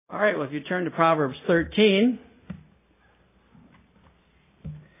All right, well, if you turn to Proverbs 13,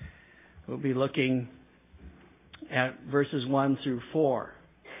 we'll be looking at verses 1 through 4.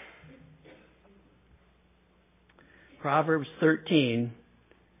 Proverbs 13,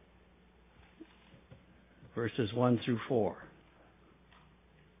 verses 1 through 4.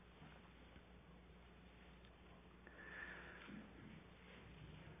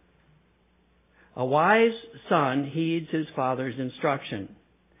 A wise son heeds his father's instruction,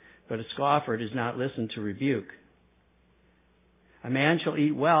 but a scoffer does not listen to rebuke. A man shall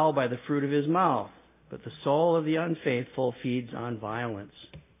eat well by the fruit of his mouth, but the soul of the unfaithful feeds on violence.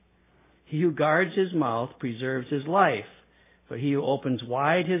 He who guards his mouth preserves his life, but he who opens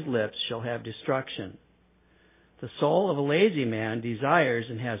wide his lips shall have destruction. The soul of a lazy man desires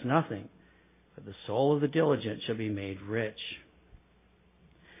and has nothing, but the soul of the diligent shall be made rich.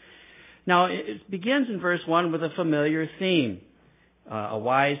 Now, it begins in verse 1 with a familiar theme. A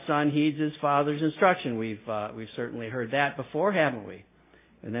wise son heeds his father's instruction. We've certainly heard that before, haven't we?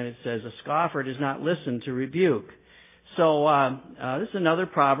 And then it says, a scoffer does not listen to rebuke. So this is another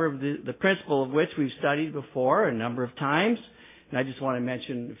proverb, the principle of which we've studied before a number of times. And I just want to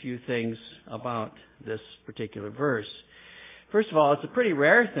mention a few things about this particular verse. First of all, it's a pretty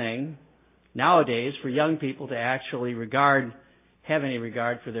rare thing nowadays for young people to actually have any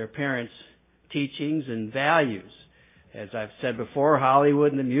regard for their parents' teachings and values. As I've said before,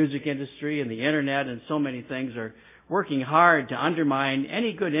 Hollywood and the music industry and the internet and so many things are working hard to undermine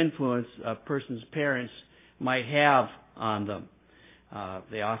any good influence a person's parents might have on them.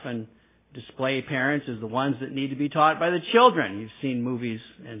 They often display parents as the ones that need to be taught by the children. You've seen movies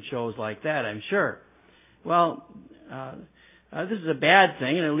and shows like that, I'm sure. Well, this is a bad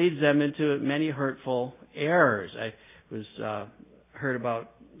thing, and it leads them into many hurtful errors. I was heard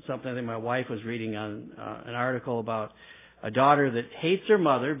about something. I think my wife was reading on an article about a daughter that hates her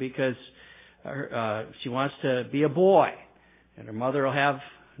mother because she wants to be a boy, and her mother will have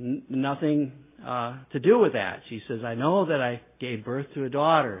nothing to do with that. She says, I know that I gave birth to a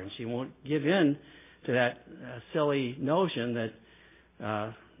daughter, and she won't give in to that silly notion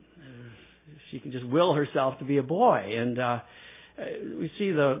that she can just will herself to be a boy. And we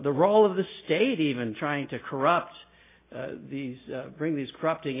see the role of the state even trying to corrupt bring these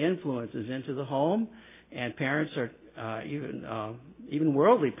corrupting influences into the home, and parents are even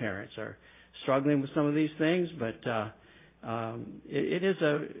worldly parents are struggling with some of these things. But it's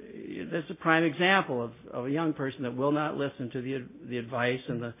a prime example of a young person that will not listen to the advice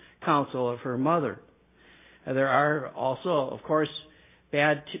and the counsel of her mother. There are also, of course,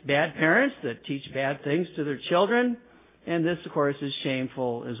 bad parents that teach bad things to their children, and this, of course, is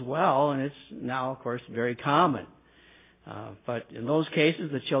shameful as well, and it's now, of course, very common. But in those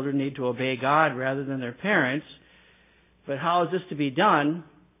cases, the children need to obey God rather than their parents. But how is this to be done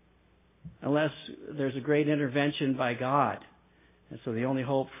unless there's a great intervention by God? And so the only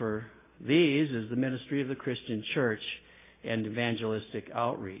hope for these is the ministry of the Christian church and evangelistic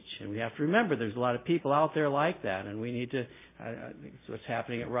outreach. And we have to remember there's a lot of people out there like that, and we need to, I think it's what's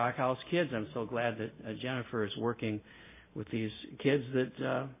happening at Rock House Kids. I'm so glad that Jennifer is working with these kids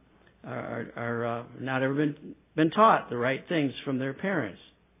that are not ever been taught the right things from their parents.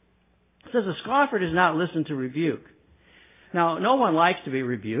 It says a scoffer does not listen to rebuke. Now, no one likes to be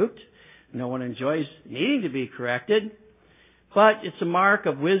rebuked. No one enjoys needing to be corrected. But it's a mark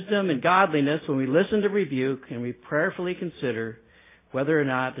of wisdom and godliness when we listen to rebuke and we prayerfully consider whether or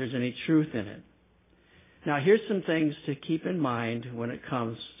not there's any truth in it. Now, here's some things to keep in mind when it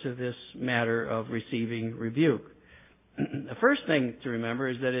comes to this matter of receiving rebuke. The first thing to remember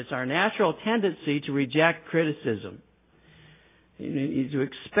is that it's our natural tendency to reject criticism. You need to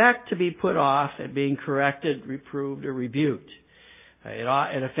expect to be put off at being corrected, reproved, or rebuked.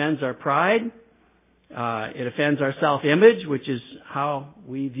 It offends our pride. It offends our self-image, which is how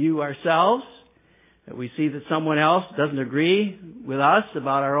we view ourselves. That we see that someone else doesn't agree with us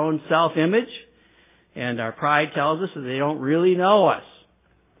about our own self-image, and our pride tells us that they don't really know us.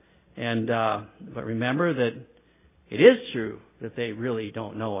 But remember that it is true that they really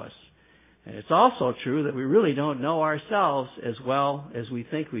don't know us. And it's also true that we really don't know ourselves as well as we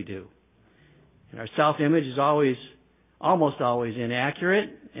think we do. And our self-image is almost always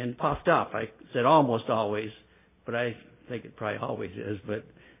inaccurate and puffed up. I said almost always, but I think it probably always is, but at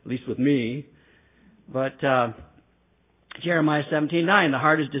least with me. But Jeremiah 17:9, the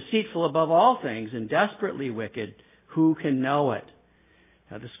heart is deceitful above all things and desperately wicked. Who can know it?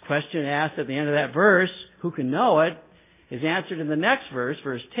 Now, this question asked at the end of that verse, who can know it, is answered in the next verse,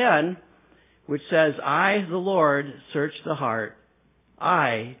 verse 10, which says, I, the Lord, search the heart.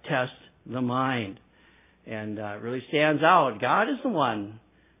 I test the mind. And it really stands out. God is the one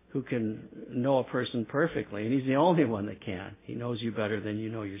who can know a person perfectly, and he's the only one that can. He knows you better than you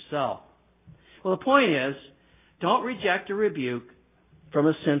know yourself. Well, the point is, don't reject a rebuke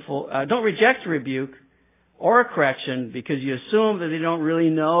don't reject a rebuke or a correction because you assume that they don't really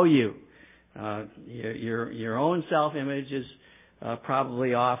know you. Your own self-image is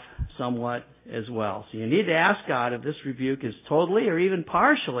probably off somewhat as well. So you need to ask God if this rebuke is totally or even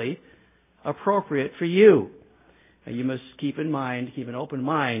partially appropriate for you. You must keep an open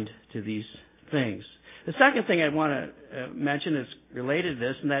mind to these things. The second thing I want to mention is related to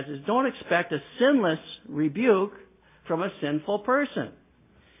this, and that is don't expect a sinless rebuke from a sinful person.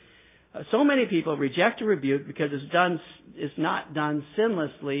 So many people reject a rebuke because it's not done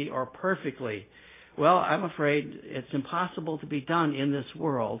sinlessly or perfectly. Well, I'm afraid it's impossible to be done in this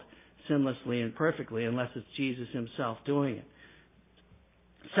world sinlessly and perfectly unless it's Jesus himself doing it.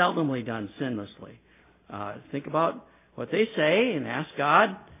 Seldomly done sinlessly. Think about what they say and ask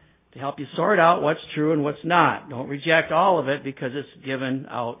God to help you sort out what's true and what's not. Don't reject all of it because it's given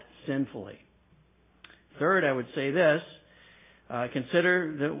out sinfully. Third, I would say this.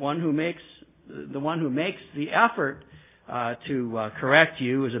 Consider the one who makes the effort to correct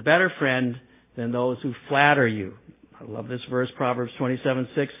you is a better friend than those who flatter you. I love this verse, Proverbs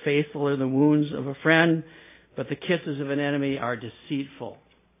 27:6. Faithful are the wounds of a friend, but the kisses of an enemy are deceitful.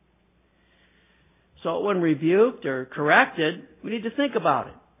 So when rebuked or corrected, we need to think about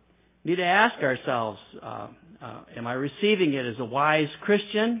it. We need to ask ourselves, am I receiving it as a wise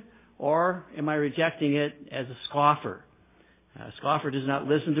Christian, or am I rejecting it as a scoffer? A scoffer does not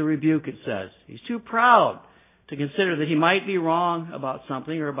listen to rebuke, it says. He's too proud to consider that he might be wrong about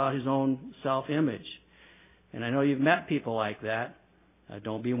something or about his own self-image. And I know you've met people like that.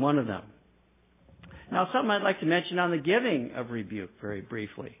 Don't be one of them. Now, something I'd like to mention on the giving of rebuke very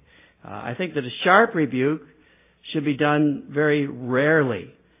briefly. I think that a sharp rebuke should be done very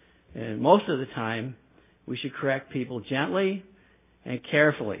rarely. And most of the time, we should correct people gently and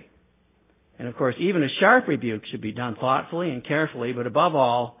carefully. And of course, even a sharp rebuke should be done thoughtfully and carefully, but above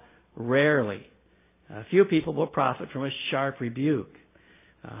all, rarely. Few people will profit from a sharp rebuke.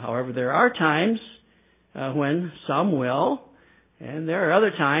 However, there are times when some will, and there are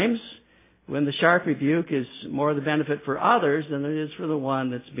other times when the sharp rebuke is more the benefit for others than it is for the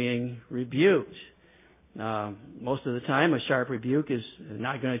one that's being rebuked. Most of the time, a sharp rebuke is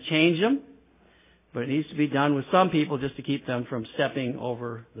not going to change them, but it needs to be done with some people just to keep them from stepping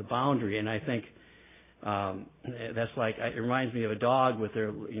over the boundary. And I think that's like, it reminds me of a dog with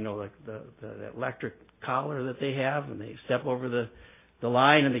their, like the electric collar that they have, and they step over the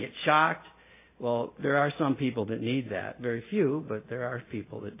line and they get shocked. Well, there are some people that need that. Very few, but there are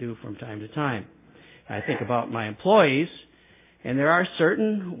people that do from time to time. I think about my employees, and there are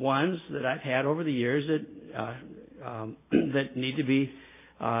certain ones that I've had over the years that need to be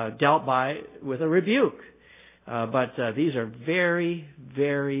dealt with a rebuke. But these are very,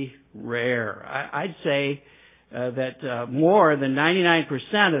 very rare. I'd say that more than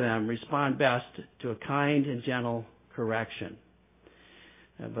 99% of them respond best to a kind and gentle correction.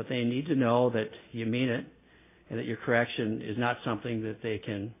 But they need to know that you mean it and that your correction is not something that they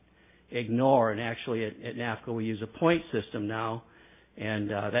can ignore. And actually at NAFCO we use a point system now,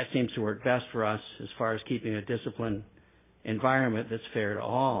 and that seems to work best for us as far as keeping a disciplined environment that's fair to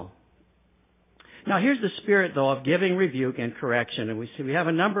all. Now here's the spirit, though, of giving rebuke and correction. And we have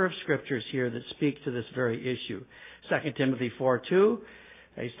a number of scriptures here that speak to this very issue. 2 Timothy 4:2,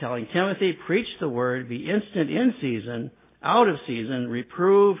 he's telling Timothy, preach the word, be instant in season, out of season,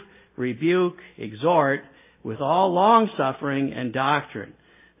 reprove, rebuke, exhort, with all long-suffering and doctrine.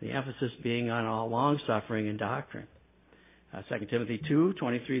 The emphasis being on all long-suffering and doctrine. 2 Timothy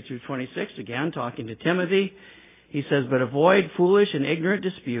 2:23-26, again, talking to Timothy, he says, but avoid foolish and ignorant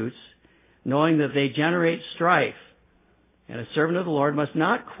disputes, knowing that they generate strife. And a servant of the Lord must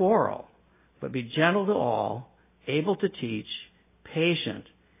not quarrel, but be gentle to all, able to teach, patient,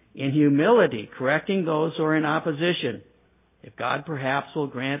 in humility, correcting those who are in opposition, if God perhaps will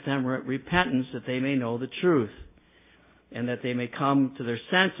grant them repentance that they may know the truth, and that they may come to their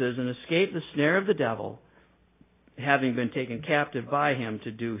senses and escape the snare of the devil, having been taken captive by him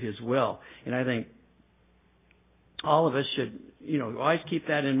to do his will. And I think all of us should, always keep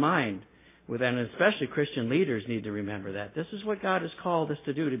that in mind. And especially Christian leaders need to remember that. This is what God has called us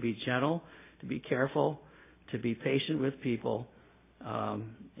to do, to be gentle, to be careful, to be patient with people,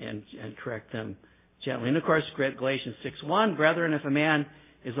 and correct them gently. And of course, Galatians 6:1, brethren, if a man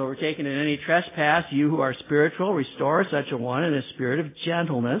is overtaken in any trespass, you who are spiritual, restore such a one in a spirit of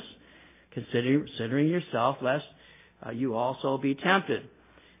gentleness, considering yourself, lest you also be tempted.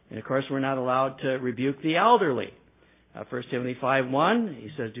 And of course, we're not allowed to rebuke the elderly. 1 Timothy 5:1, he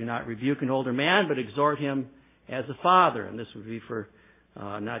says, do not rebuke an older man, but exhort him as a father. And this would be for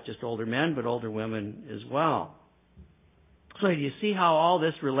not just older men, but older women as well. So do you see how all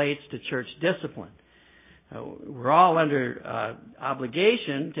this relates to church discipline? We're all under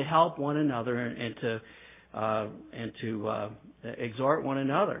obligation to help one another and to exhort one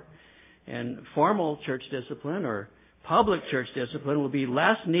another. And formal church discipline or public church discipline will be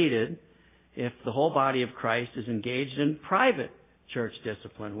less needed if the whole body of Christ is engaged in private church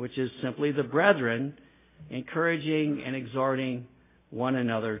discipline, which is simply the brethren encouraging and exhorting one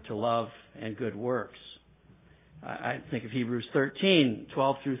another to love and good works. I think of Hebrews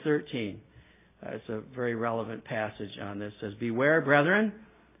 13:12 through 13. It's a very relevant passage on this. It says, beware, brethren,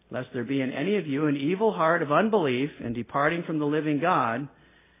 lest there be in any of you an evil heart of unbelief in departing from the living God,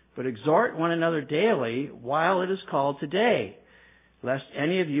 but exhort one another daily while it is called today, lest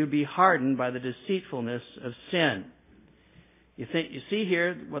any of you be hardened by the deceitfulness of sin. You see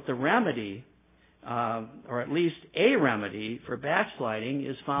here what the remedy, or at least a remedy for backsliding,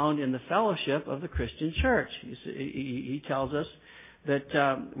 is found in the fellowship of the Christian church. He tells us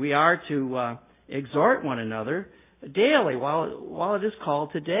that we are to exhort one another daily while it is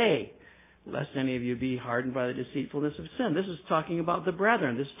called today, lest any of you be hardened by the deceitfulness of sin. This is talking about the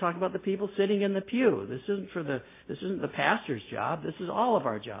brethren. This is talking about the people sitting in the pew. This isn't the pastor's job. This is all of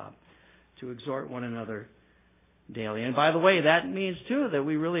our job, to exhort one another daily. And by the way, that means too that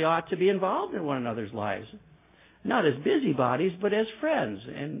we really ought to be involved in one another's lives, not as busybodies, but as friends.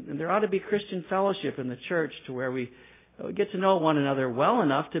 And there ought to be Christian fellowship in the church to where we get to know one another well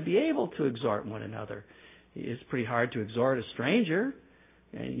enough to be able to exhort one another. It's pretty hard to exhort a stranger.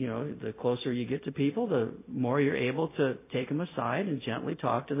 And, the closer you get to people, the more you're able to take them aside and gently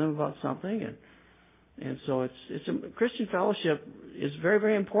talk to them about something. And so Christian fellowship is very,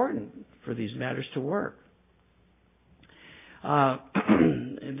 very important for these matters to work.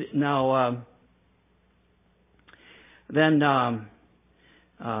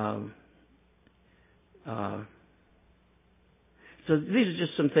 So these are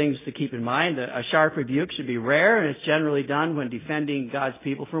just some things to keep in mind. A sharp rebuke should be rare, and it's generally done when defending God's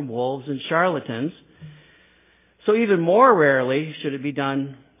people from wolves and charlatans. So even more rarely should it be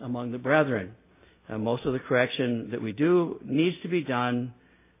done among the brethren. Most of the correction that we do needs to be done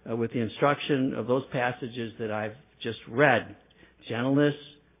with the instruction of those passages that I've just read. Gentleness,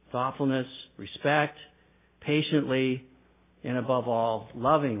 thoughtfulness, respect, patiently, and above all,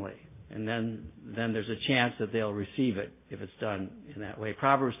 lovingly. And then there's a chance that they'll receive it if it's done in that way.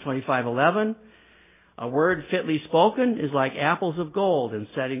 Proverbs 25:11, a word fitly spoken is like apples of gold in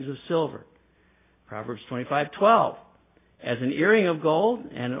settings of silver. Proverbs 25:12, as an earring of gold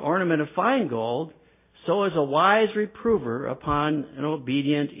and an ornament of fine gold, so is a wise reprover upon an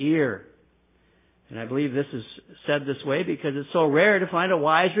obedient ear. And I believe this is said this way because it's so rare to find a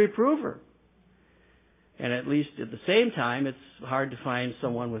wise reprover. And at least at the same time, it's hard to find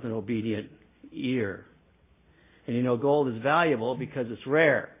someone with an obedient ear. And gold is valuable because it's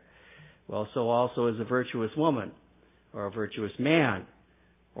rare. Well, so also is a virtuous woman, or a virtuous man,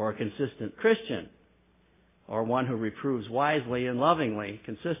 or a consistent Christian, or one who reproves wisely and lovingly,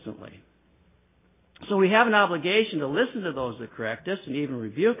 consistently. So we have an obligation to listen to those that correct us and even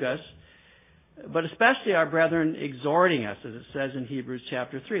rebuke us, but especially our brethren exhorting us, as it says in Hebrews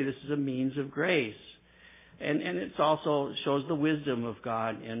chapter 3. This is a means of grace. And it also shows the wisdom of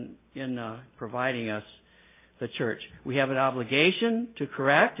God in providing us the church. We have an obligation to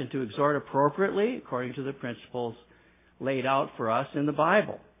correct and to exhort appropriately according to the principles laid out for us in the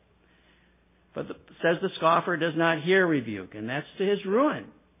Bible. But says the scoffer does not hear rebuke, and that's to his ruin.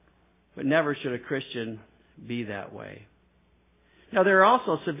 But never should a Christian be that way. Now, there are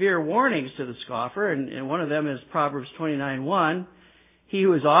also severe warnings to the scoffer, and one of them is Proverbs 29:1. He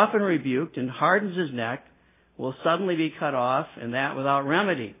who is often rebuked and hardens his neck will suddenly be cut off, and that without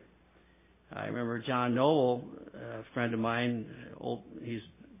remedy. I remember John Noble, a friend of mine, he's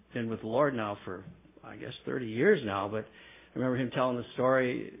been with the Lord now for, 30 years now, but I remember him telling the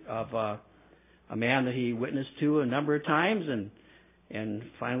story of a man that he witnessed to a number of times, and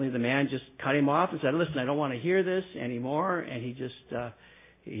finally the man just cut him off and said, listen, I don't want to hear this anymore, and he just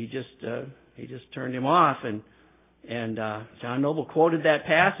turned him off, and John Noble quoted that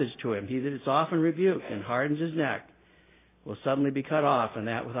passage to him. He that is often rebuked and hardens his neck will suddenly be cut off, and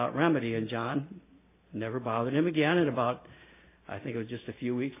that without remedy. And John never bothered him again. And I think it was just a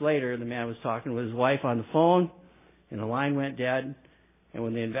few weeks later, the man was talking with his wife on the phone, and the line went dead. And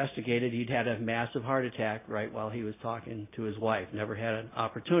when they investigated, he'd had a massive heart attack right while he was talking to his wife. Never had an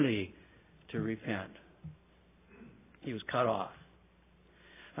opportunity to repent. He was cut off.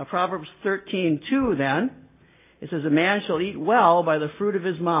 Now, Proverbs 13:2 then It says, a man shall eat well by the fruit of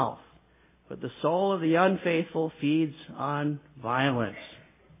his mouth, but the soul of the unfaithful feeds on violence.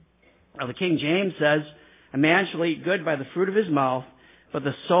 Now, the King James says, a man shall eat good by the fruit of his mouth, but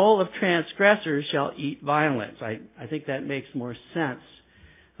the soul of transgressors shall eat violence. I think that makes more sense.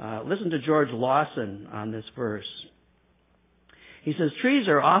 Listen to George Lawson on this verse. He says, trees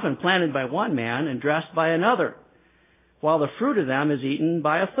are often planted by one man and dressed by another, while the fruit of them is eaten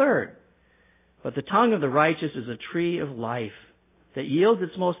by a third. But the tongue of the righteous is a tree of life that yields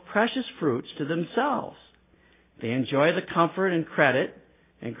its most precious fruits to themselves. They enjoy the comfort and credit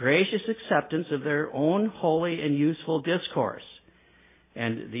and gracious acceptance of their own holy and useful discourse.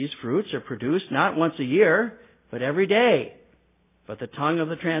 And these fruits are produced not once a year, but every day. But the tongue of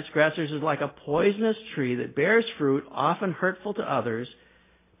the transgressors is like a poisonous tree that bears fruit often hurtful to others,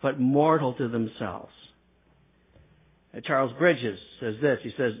 but mortal to themselves. Charles Bridges says this.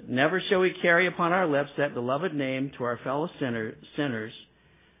 He says, never shall we carry upon our lips that beloved name to our fellow sinners,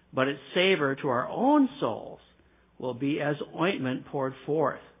 but its savor to our own souls will be as ointment poured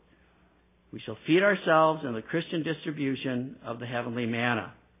forth. We shall feed ourselves in the Christian distribution of the heavenly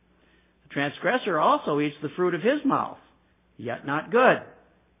manna. The transgressor also eats the fruit of his mouth, yet not good.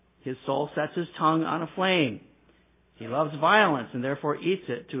 His soul sets his tongue on a flame. He loves violence and therefore eats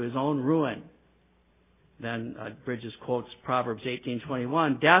it to his own ruin. Then Bridges quotes Proverbs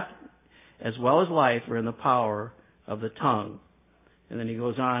 18:21, death as well as life are in the power of the tongue. And then he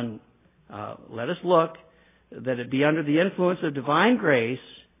goes on, let us look that it be under the influence of divine grace,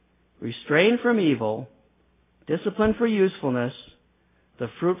 restrained from evil, disciplined for usefulness, the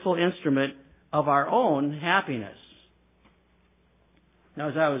fruitful instrument of our own happiness. Now,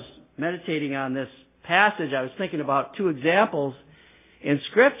 as I was meditating on this passage, I was thinking about two examples in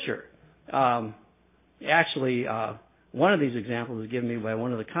Scripture. Actually, one of these examples was given me by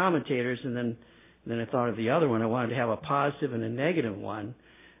one of the commentators, and then I thought of the other one. I wanted to have a positive and a negative one.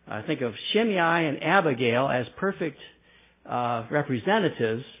 I think of Shimei and Abigail as perfect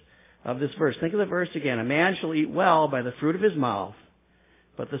representatives of this verse. Think of the verse again. A man shall eat well by the fruit of his mouth,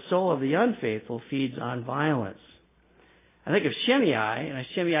 but the soul of the unfaithful feeds on violence. I think of Shimei and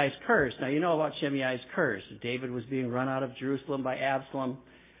Shimei's curse. Now, you know about Shimei's curse. David was being run out of Jerusalem by Absalom.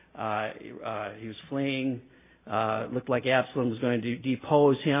 He was fleeing. Looked like Absalom was going to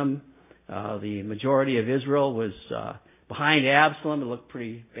depose him. The majority of Israel was behind Absalom. It looked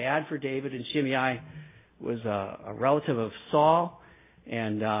pretty bad for David. And Shimei was a relative of Saul,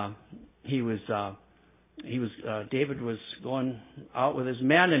 and David was going out with his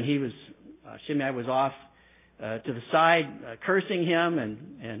men, and Shimei was off to the side, cursing him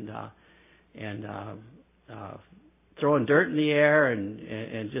and throwing dirt in the air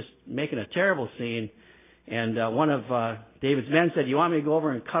and just making a terrible scene. And one of David's men said, "You want me to go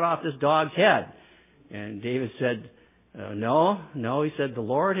over and cut off this dog's head?" And David said, No. He said, "The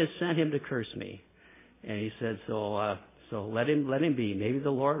Lord has sent him to curse me." And he said, so let him be. Maybe the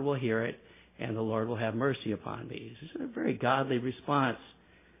Lord will hear it, and the Lord will have mercy upon me. This is a very godly response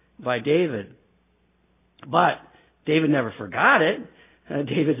by David. But David never forgot it.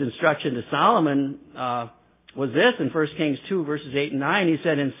 David's instruction to Solomon was this in 1 Kings 2, verses 8 and 9. He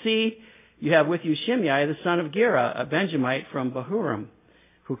said, "And see, you have with you Shimei, the son of Gera, a Benjamite from Bahurim,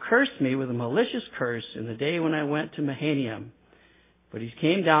 who cursed me with a malicious curse in the day when I went to Mahanaim. But he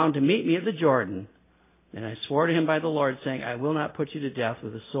came down to meet me at the Jordan, and I swore to him by the Lord, saying, I will not put you to death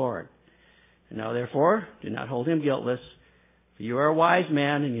with a sword. And now therefore, do not hold him guiltless, for you are a wise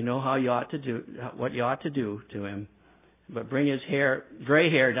man, and you know how you ought to do what you ought to do to him. But bring his gray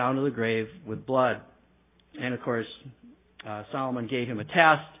hair down to the grave with blood." And of course, Solomon gave him a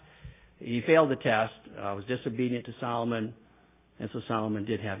test. He failed the test, was disobedient to Solomon, and so Solomon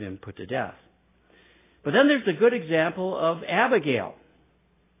did have him put to death. But then there's the good example of Abigail.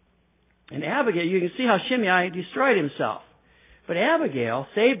 And Abigail, you can see how Shimei destroyed himself. But Abigail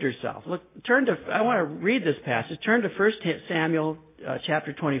saved herself. Look, I want to read this passage. Turn to 1 Samuel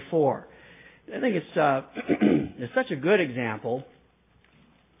chapter 24. I think it's such a good example.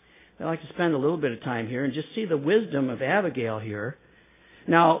 I'd like to spend a little bit of time here and just see the wisdom of Abigail here.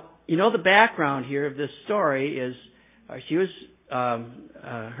 Now, you know the background here of this story is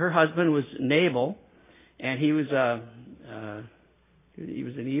her husband was Nabal, and he was an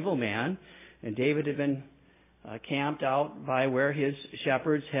evil man, and David had been camped out by where his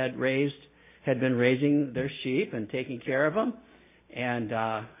shepherds had been raising their sheep and taking care of them, and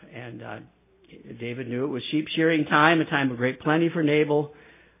David knew it was sheep shearing time, a time of great plenty for Nabal.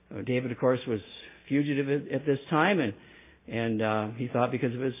 David, of course, was fugitive at this time, and he thought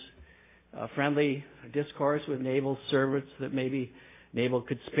because of his friendly discourse with Nabal's servants that maybe Nabal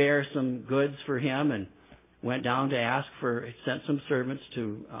could spare some goods for him. And went down to sent some servants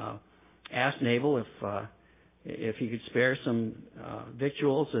to ask Nabal if he could spare some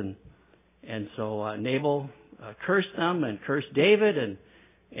victuals, and so Nabal cursed them and cursed David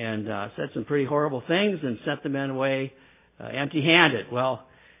and said some pretty horrible things and sent the men away empty-handed. Well,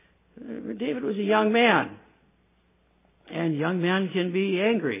 David was a young man, and young men can be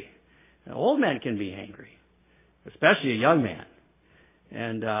angry. Old men can be angry, especially a young man.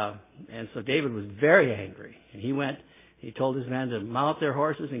 And so David was very angry, and he told his men to mount their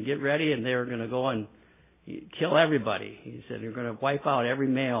horses and get ready, and they were going to go and kill everybody. He said they're going to wipe out every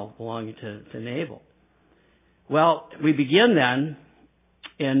male belonging to Nabal. Well, we begin then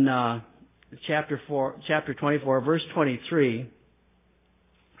in chapter 24, verse 23.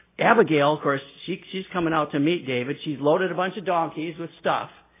 Abigail, of course, she's coming out to meet David. She's loaded a bunch of donkeys with stuff,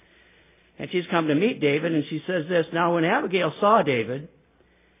 and she's come to meet David, and she says this: "Now when Abigail saw David,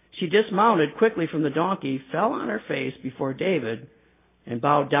 she dismounted quickly from the donkey, fell on her face before David, and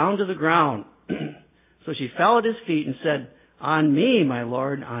bowed down to the ground. So she fell at his feet and said, 'On me, my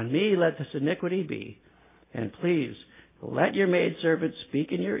lord, on me let this iniquity be. And please, let your maidservant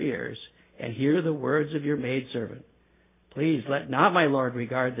speak in your ears, and hear the words of your maidservant. Please let not my lord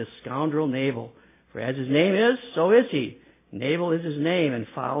regard this scoundrel Nabal, for as his name is, so is he. Nabal is his name, and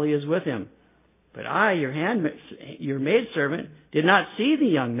folly is with him. But I, your maidservant, did not see the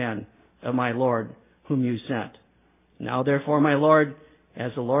young men of my lord whom you sent. Now therefore, my lord,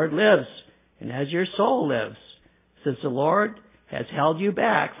 as the Lord lives, and as your soul lives, since the Lord has held you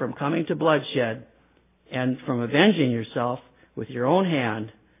back from coming to bloodshed and from avenging yourself with your own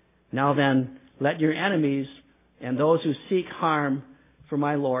hand, now then, let your enemies and those who seek harm for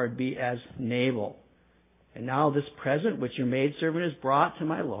my lord be as Nabal. And now this present which your maidservant has brought to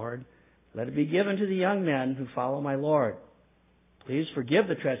my lord, let it be given to the young men who follow my lord. Please forgive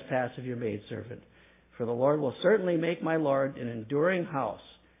the trespass of your maidservant, for the Lord will certainly make my lord an enduring house,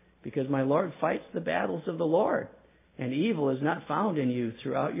 because my lord fights the battles of the Lord, and evil is not found in you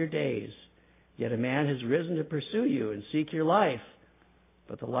throughout your days. Yet a man has risen to pursue you and seek your life.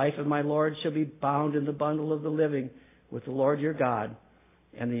 But the life of my lord shall be bound in the bundle of the living with the Lord your God,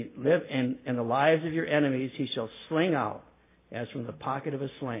 and the lives of your enemies he shall sling out as from the pocket of a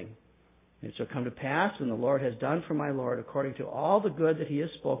sling. And it shall come to pass, when the Lord has done for my lord according to all the good that he has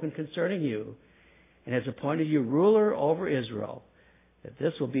spoken concerning you, and has appointed you ruler over Israel, that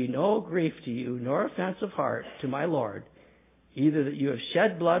this will be no grief to you, nor offense of heart to my lord, either that you have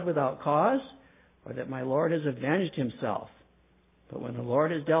shed blood without cause, or that my lord has avenged himself. But when the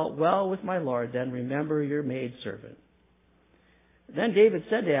Lord has dealt well with my lord, then remember your maidservant." Then David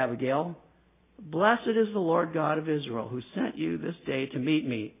said to Abigail, "Blessed is the Lord God of Israel, who sent you this day to meet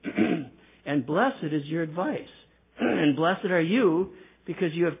me. And blessed is your advice. And blessed are you,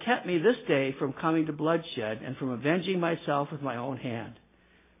 because you have kept me this day from coming to bloodshed and from avenging myself with my own hand.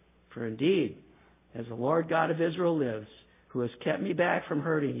 For indeed, as the Lord God of Israel lives, who has kept me back from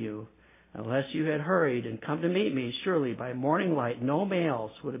hurting you, unless you had hurried and come to meet me, surely by morning light no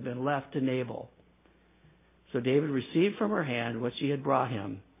males would have been left to Nabal." So David received from her hand what she had brought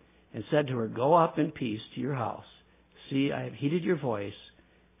him, and said to her, "Go up in peace to your house. See, I have heeded your voice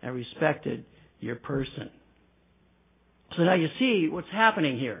and respected your person." So now you see what's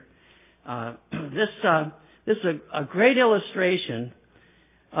happening here. This is a great illustration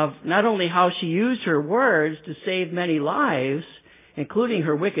of not only how she used her words to save many lives, including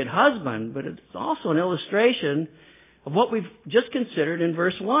her wicked husband, but it's also an illustration of what we've just considered in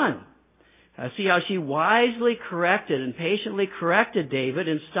verse 1. See how she wisely corrected and patiently corrected David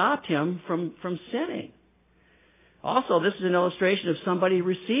and stopped him from sinning. Also, this is an illustration of somebody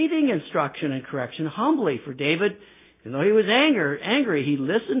receiving instruction and correction humbly. For David, even though he was angry, he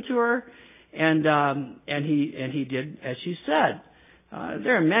listened to her, and he did as she said.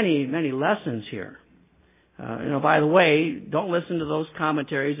 There are many, many lessons here. By the way, don't listen to those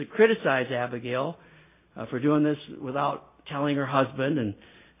commentaries that criticize Abigail for doing this without telling her husband, and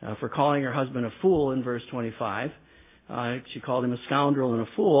for calling her husband a fool in verse 25. She called him a scoundrel and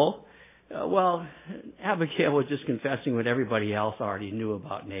a fool. Well, Abigail was just confessing what everybody else already knew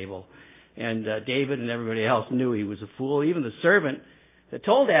about Nabal. And David and everybody else knew he was a fool. Even the servant that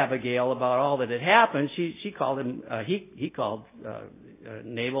told Abigail about all that had happened, she called him, he called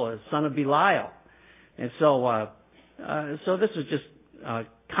Nabal a son of Belial. And so this was just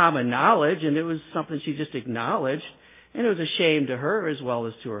common knowledge, and it was something she just acknowledged, and it was a shame to her as well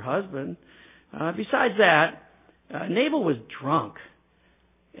as to her husband. Besides that, Nabal was drunk,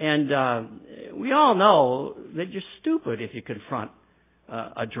 and we all know that you're stupid if you confront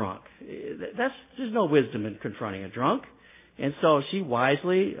a drunk. There's no wisdom in confronting a drunk. And so she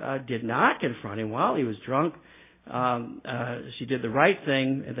wisely did not confront him while he was drunk. She did the right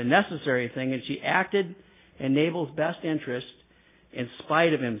thing, the necessary thing, and she acted in Nabal's best interest in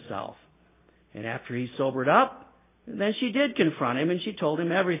spite of himself. And after he sobered up, then she did confront him and she told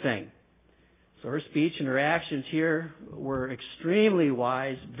him everything. So her speech and her actions here were extremely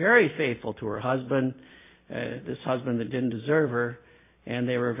wise, very faithful to her husband, this husband that didn't deserve her, and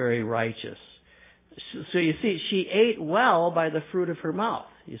they were very righteous. So you see, she ate well by the fruit of her mouth.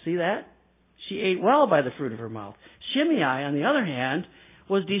 You see that? She ate well by the fruit of her mouth. Shimei, on the other hand,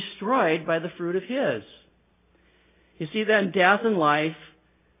 was destroyed by the fruit of his. You see then death and life,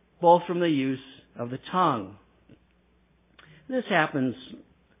 both from the use of the tongue. This happens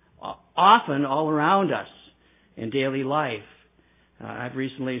often all around us in daily life. I've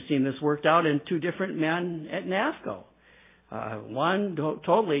recently seen this worked out in two different men at NAFCO. One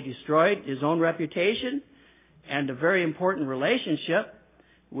totally destroyed his own reputation and a very important relationship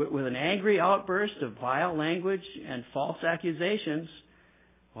with an angry outburst of vile language and false accusations,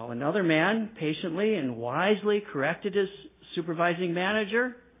 while another man patiently and wisely corrected his supervising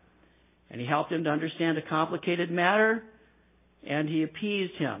manager, and he helped him to understand a complicated matter, and he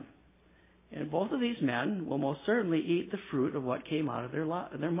appeased him. And both of these men will most certainly eat the fruit of what came out of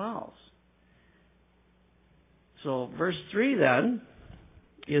their mouths. So verse 3 then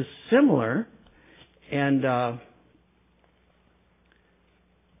is similar, and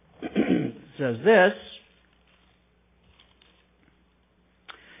says this: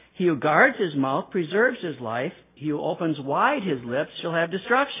 He who guards his mouth preserves his life. He who opens wide his lips shall have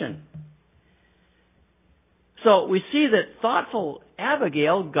destruction. So we see that thoughtful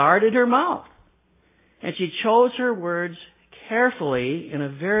Abigail guarded her mouth, and she chose her words carefully in a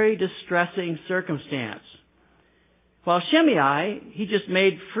very distressing circumstance. While Shimei, he just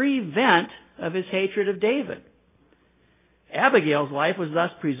made free vent of his hatred of David. Abigail's life was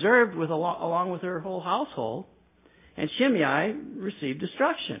thus preserved along with her whole household, and Shimei received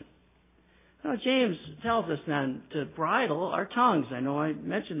destruction. Now, James tells us then to bridle our tongues. I know I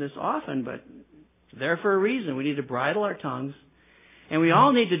mention this often, but it's there for a reason. We need to bridle our tongues, and we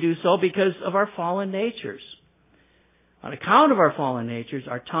all need to do so because of our fallen natures. On account of our fallen natures,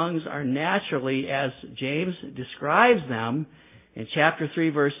 our tongues are naturally, as James describes them in chapter 3,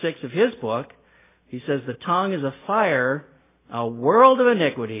 verse 6 of his book, he says, the tongue is a fire, a world of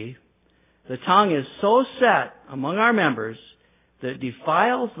iniquity. The tongue is so set among our members that it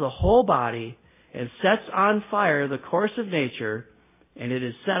defiles the whole body and sets on fire the course of nature, and it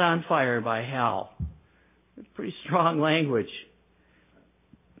is set on fire by hell. It's pretty strong language.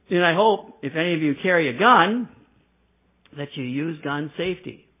 And I hope, if any of you carry a gun, that you use gun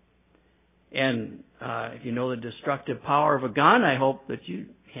safety. And if you know the destructive power of a gun, I hope that you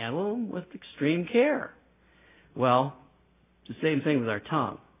handle them with extreme care. Well, it's the same thing with our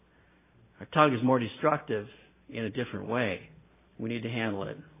tongue. Our tongue is more destructive in a different way. We need to handle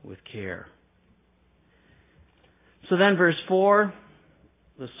it with care. So then verse 4,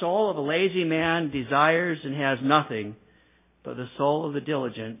 the soul of a lazy man desires and has nothing, but the soul of the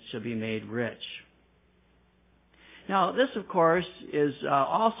diligent shall be made rich. Now, this, of course, is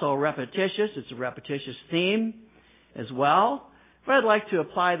also repetitious. It's a repetitious theme as well. But I'd like to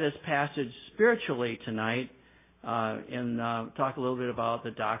apply this passage spiritually tonight and talk a little bit about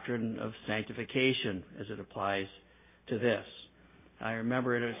the doctrine of sanctification as it applies to this. I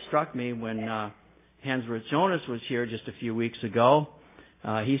remember it struck me when Hansworth Jonas was here just a few weeks ago.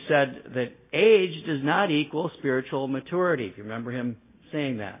 He said that age does not equal spiritual maturity. If you remember him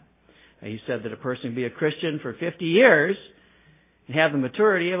saying that. He said that a person can be a Christian for 50 years and have the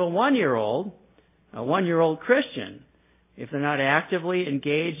maturity of a one-year-old Christian, if they're not actively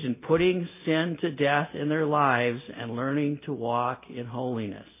engaged in putting sin to death in their lives and learning to walk in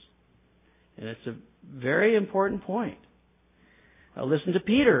holiness. And it's a very important point. Listen to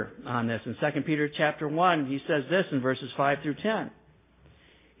Peter on this. In 2 Peter chapter 1, he says this in verses 5 through 10.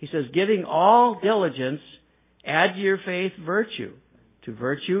 He says, giving all diligence, add to your faith virtue. To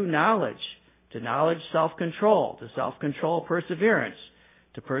virtue, knowledge. To knowledge, self-control. To self-control, perseverance.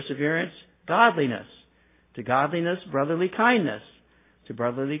 To perseverance, godliness. To godliness, brotherly kindness. To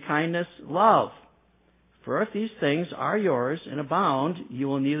brotherly kindness, love. For if these things are yours and abound, you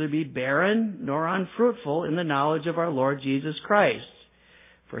will neither be barren nor unfruitful in the knowledge of our Lord Jesus Christ.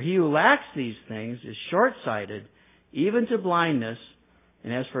 For he who lacks these things is short-sighted, even to blindness,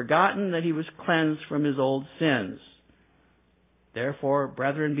 and has forgotten that he was cleansed from his old sins. Therefore,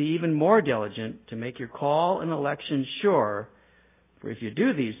 brethren, be even more diligent to make your call and election sure, for if you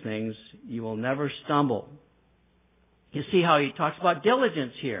do these things, you will never stumble. You see how he talks about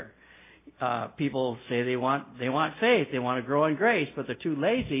diligence here. people say they want faith, they want to grow in grace, but they're too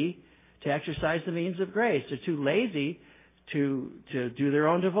lazy to exercise the means of grace. They're too lazy to do their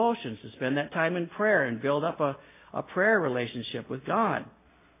own devotions, to spend that time in prayer and build up a prayer relationship with God.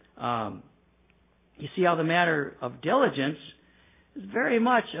 You see how the matter of diligence is very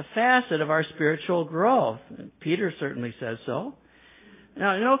much a facet of our spiritual growth. Peter certainly says so.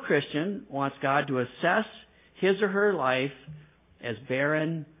 Now, no Christian wants God to assess his or her life as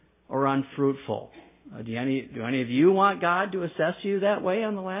barren or unfruitful. Do any of you want God to assess you that way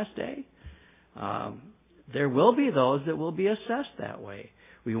on the last day? There will be those that will be assessed that way.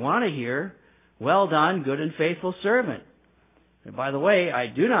 We want to hear, "Well done, good and faithful servant." And by the way, I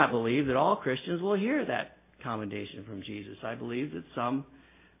do not believe that all Christians will hear that commendation from Jesus. I believe that some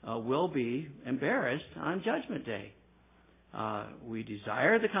will be embarrassed on Judgment Day. We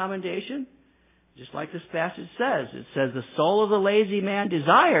desire the commendation, just like this passage says. It says, the soul of the lazy man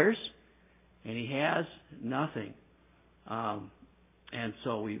desires, and he has nothing. And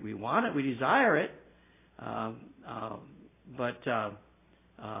so we want it, we desire it, but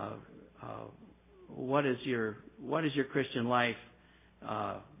what is your Christian life?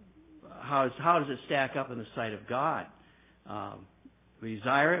 How does it stack up in the sight of God? We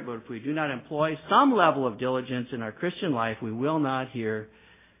desire it, but if we do not employ some level of diligence in our Christian life, we will not hear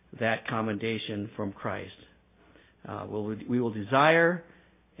that commendation from Christ. We will desire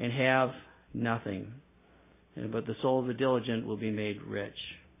and have nothing, but the soul of the diligent will be made rich.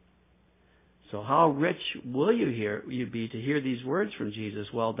 So how rich will you be to hear these words from Jesus?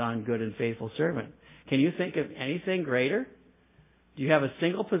 Well done, good and faithful servant. Can you think of anything greater? Do you have a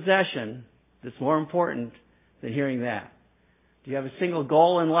single possession that's more important than hearing that? Do you have a single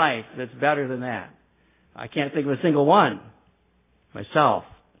goal in life that's better than that? I can't think of a single one myself.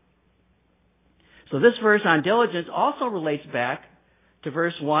 So this verse on diligence also relates back to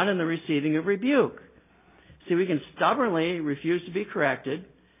verse 1 and the receiving of rebuke. See, we can stubbornly refuse to be corrected,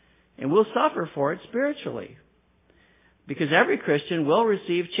 and we'll suffer for it spiritually. Because every Christian will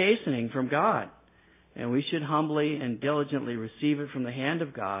receive chastening from God, and we should humbly and diligently receive it from the hand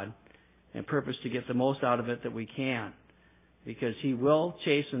of God and purpose to get the most out of it that we can. Because He will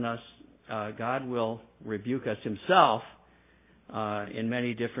chasten us. God will rebuke us Himself in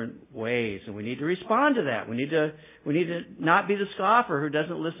many different ways, and we need to respond to that. We need to not be the scoffer who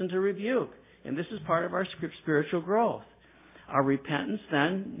doesn't listen to rebuke, and this is part of our spiritual growth. Our repentance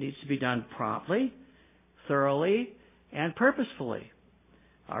then needs to be done promptly, thoroughly, and purposefully.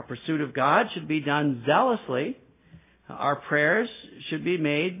 Our pursuit of God should be done zealously. Our prayers should be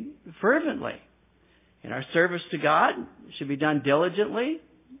made fervently. And our service to God should be done diligently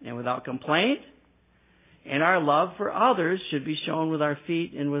and without complaint. And our love for others should be shown with our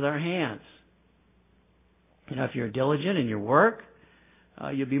feet and with our hands. If you're diligent in your work,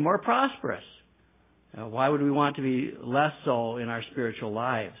 you'll be more prosperous. Why would we want to be less so in our spiritual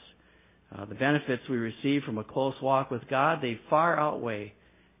lives? The benefits we receive from a close walk with God, they far outweigh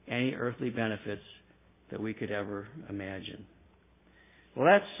any earthly benefits that we could ever imagine. Well,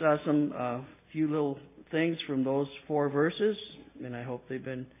 that's some few little things from those 4 verses, and I hope they've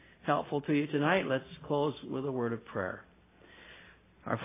been helpful to you tonight. Let's close with a word of prayer.